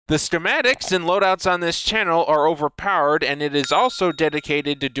The schematics and loadouts on this channel are overpowered, and it is also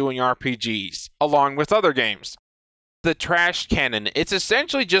dedicated to doing RPGs, along with other games. The Trash Cannon. It's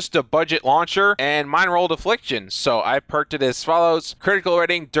essentially just a budget launcher, and mine rolled Affliction, so I perked it as follows. Critical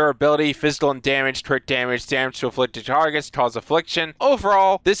rating, durability, physical and damage, crit damage, damage to afflicted targets, cause affliction.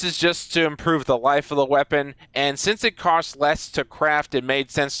 Overall, this is just to improve the life of the weapon, and since it costs less to craft, it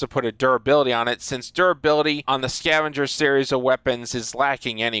made sense to put a durability on it, since durability on the Scavenger series of weapons is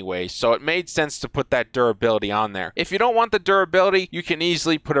lacking anyway, so it made sense to put that durability on there. If you don't want the durability, you can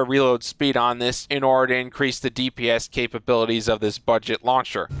easily put a reload speed on this in order to increase the DPS capabilities of this budget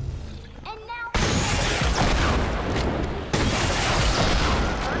launcher.